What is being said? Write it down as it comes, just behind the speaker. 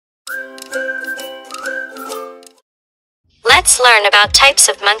Let's learn about types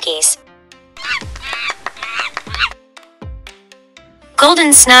of monkeys.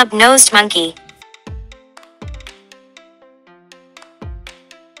 Golden snub-nosed monkey.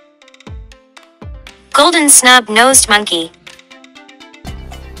 Golden snub-nosed monkey.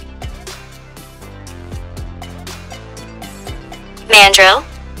 Mandrill.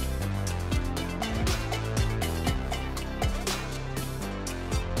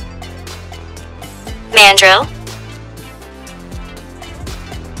 Mandrill.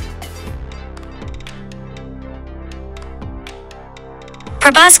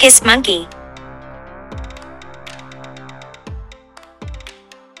 Proboscis monkey.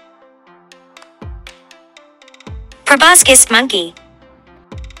 Proboscis monkey.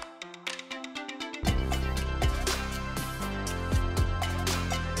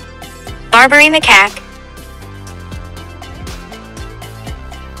 Barbary macaque.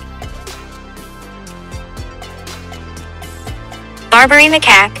 Barbary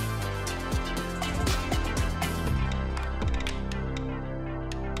macaque.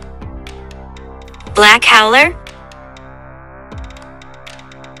 Black howler.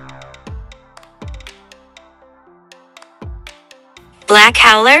 Black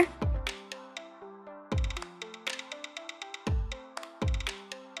howler.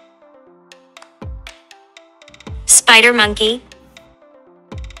 Spider monkey.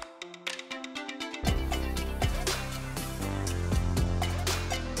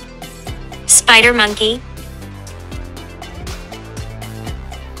 Spider monkey.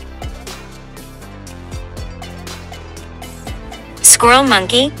 Squirrel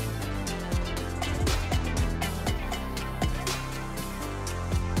monkey.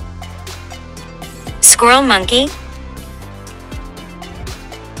 Squirrel monkey.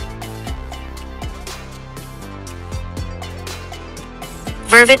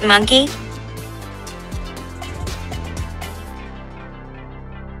 Vervet monkey.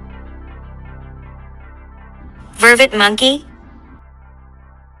 Vervet monkey.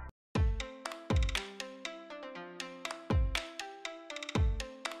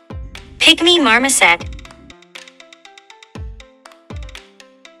 Pygmy marmoset.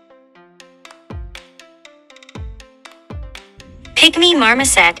 Pygmy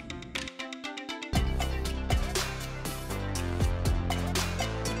marmoset.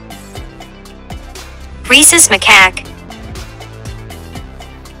 Rhesus macaque.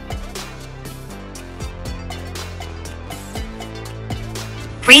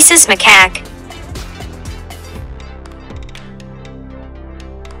 Rhesus macaque.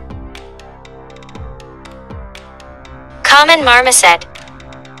 Common marmoset.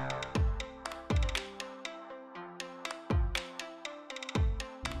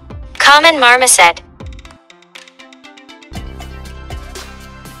 Common marmoset.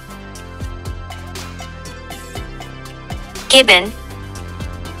 Gibbon.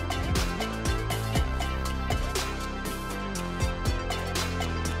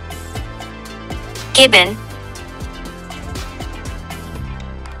 Gibbon.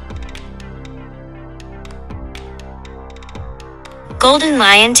 Golden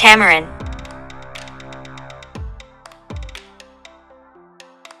lion tamarin.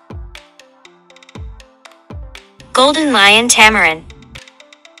 Golden lion tamarin.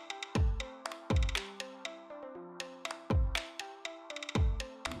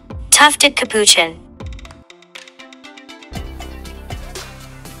 Tufted capuchin.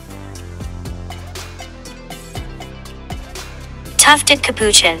 Tufted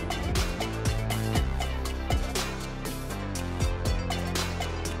capuchin.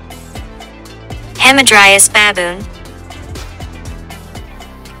 Hamadryas baboon.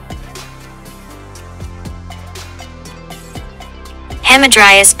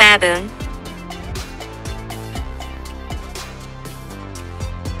 Hamadryas baboon.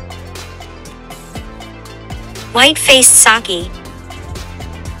 White-faced saki.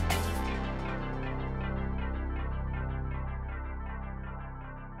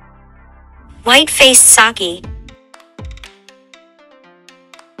 White-faced saki.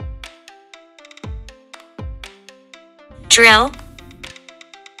 Drill.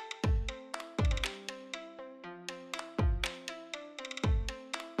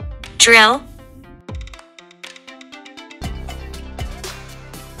 Drill.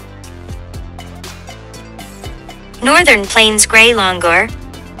 Northern Plains gray longur.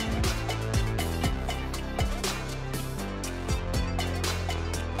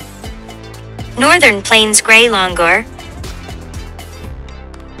 Northern Plains gray longur.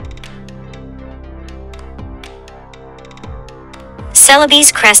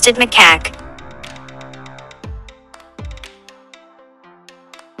 Celebes crested macaque.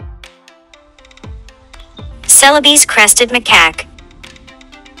 Celebes crested macaque.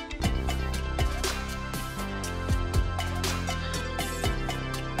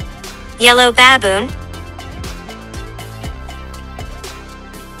 Yellow baboon.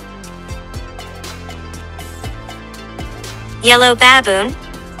 Yellow baboon.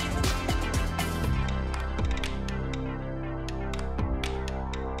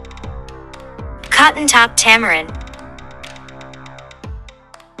 Cotton-top tamarin.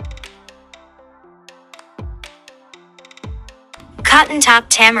 Cotton-top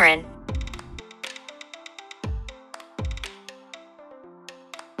tamarin.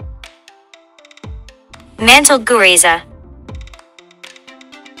 Mantled guriza.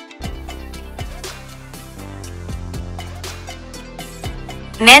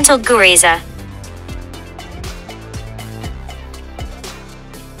 Mantled guriza.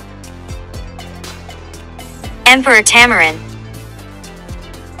 Emperor tamarin.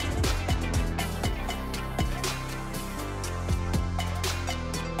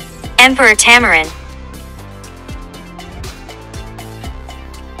 Emperor tamarin.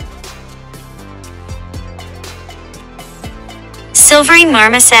 Silvery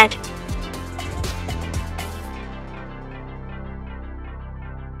marmoset.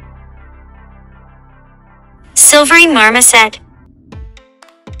 Silvery marmoset.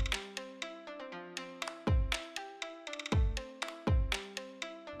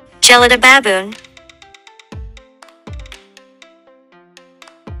 Gelida baboon.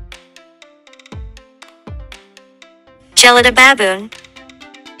 Gelida baboon.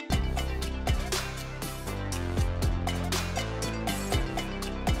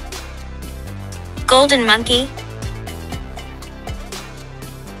 Golden monkey.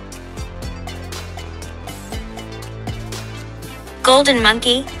 Golden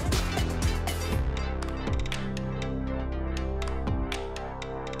monkey.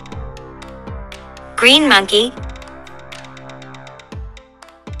 Green monkey.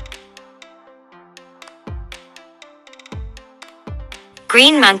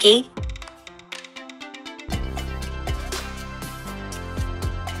 Green monkey.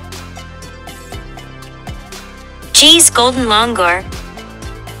 G's golden longur.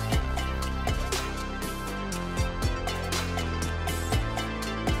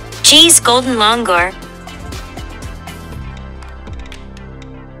 G's golden longur.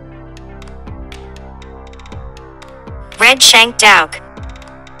 Red-shanked dauk.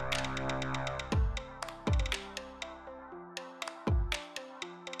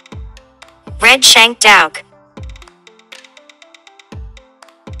 Red-shanked dauk.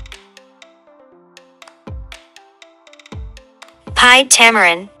 Pied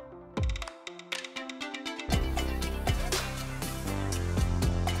tamarin.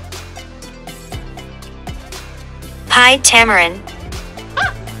 Pied tamarin.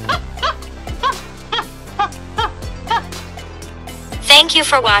 Thank you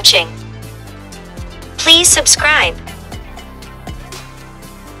for watching. Please subscribe.